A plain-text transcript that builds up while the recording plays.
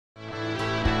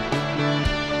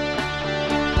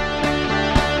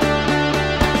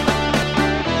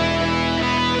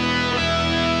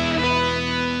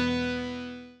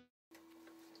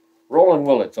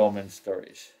Roland Willits, OMS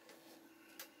Stories.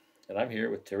 And I'm here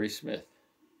with Terry Smith.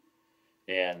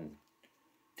 And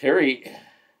Terry,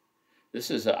 this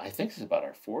is, I think this is about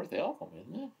our fourth album,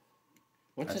 isn't it?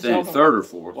 What's this album? Third or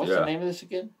fourth, What's the name of this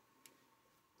again?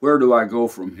 Where Do I Go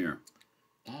From Here?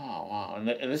 Oh, wow. And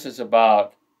this is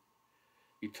about,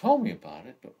 you told me about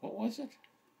it, but what was it?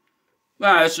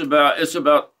 Well, it's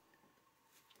about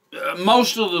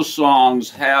most of the songs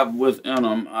have within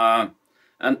them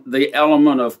and the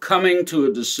element of coming to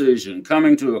a decision,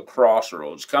 coming to a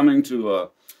crossroads, coming to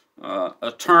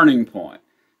a turning point,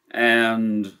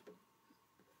 and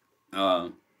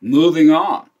moving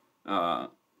on.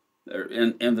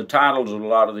 In the titles of a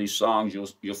lot of these songs,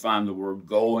 you'll find the word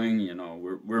 "going." You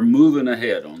know, we're moving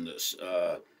ahead on this.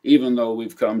 Even though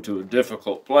we've come to a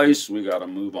difficult place, we got to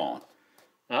move on.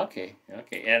 Okay.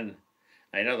 And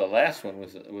I know the last one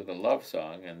was a love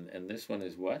song, and this one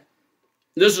is what?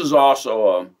 This is also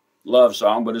a love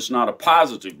song, but it's not a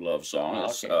positive love song. Oh,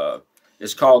 okay.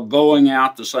 It's called "Going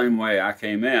Out the Same Way I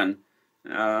Came In."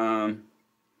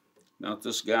 About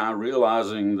this guy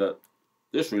realizing that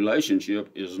this relationship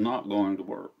is not going to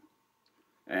work.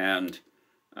 And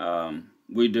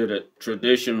we did it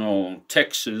traditional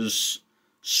Texas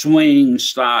swing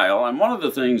style. And one of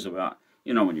the things about,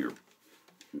 when you're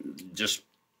just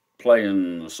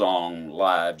playing the song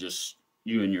live, just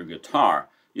you and your guitar,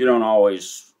 you don't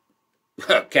always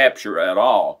capture at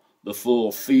all the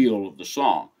full feel of the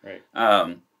song. Right.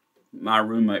 My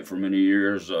roommate for many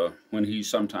years, when he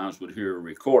sometimes would hear a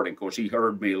recording, of course, he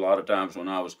heard me a lot of times when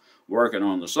I was working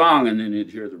on the song, and then he'd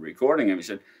hear the recording, and he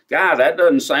said, "Guy, that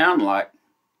doesn't sound like,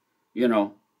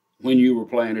 when you were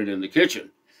playing it in the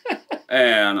kitchen."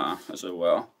 And I said,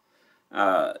 well,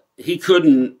 he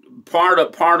couldn't, part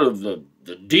of the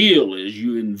deal is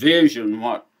you envision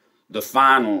what the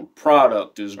final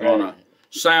product is going to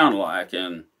sound like,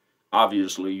 and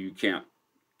obviously you can't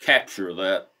capture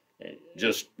that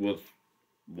just with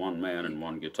one man and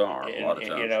one guitar a lot of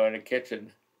times. In a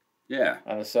kitchen. Yeah.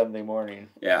 On a Sunday morning.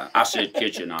 Yeah, I said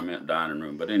kitchen, I meant dining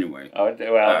room, but anyway. Oh,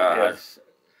 well, yes.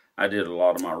 I did a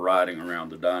lot of my writing around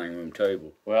the dining room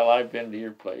table. Well, I've been to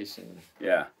your place. And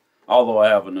yeah. Although I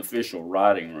have an official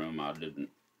writing room, I didn't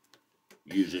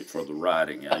use it for the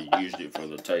writing. I used it for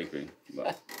the taping.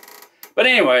 But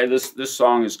anyway, this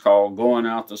song is called "Going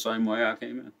Out the Same Way I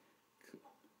Came In."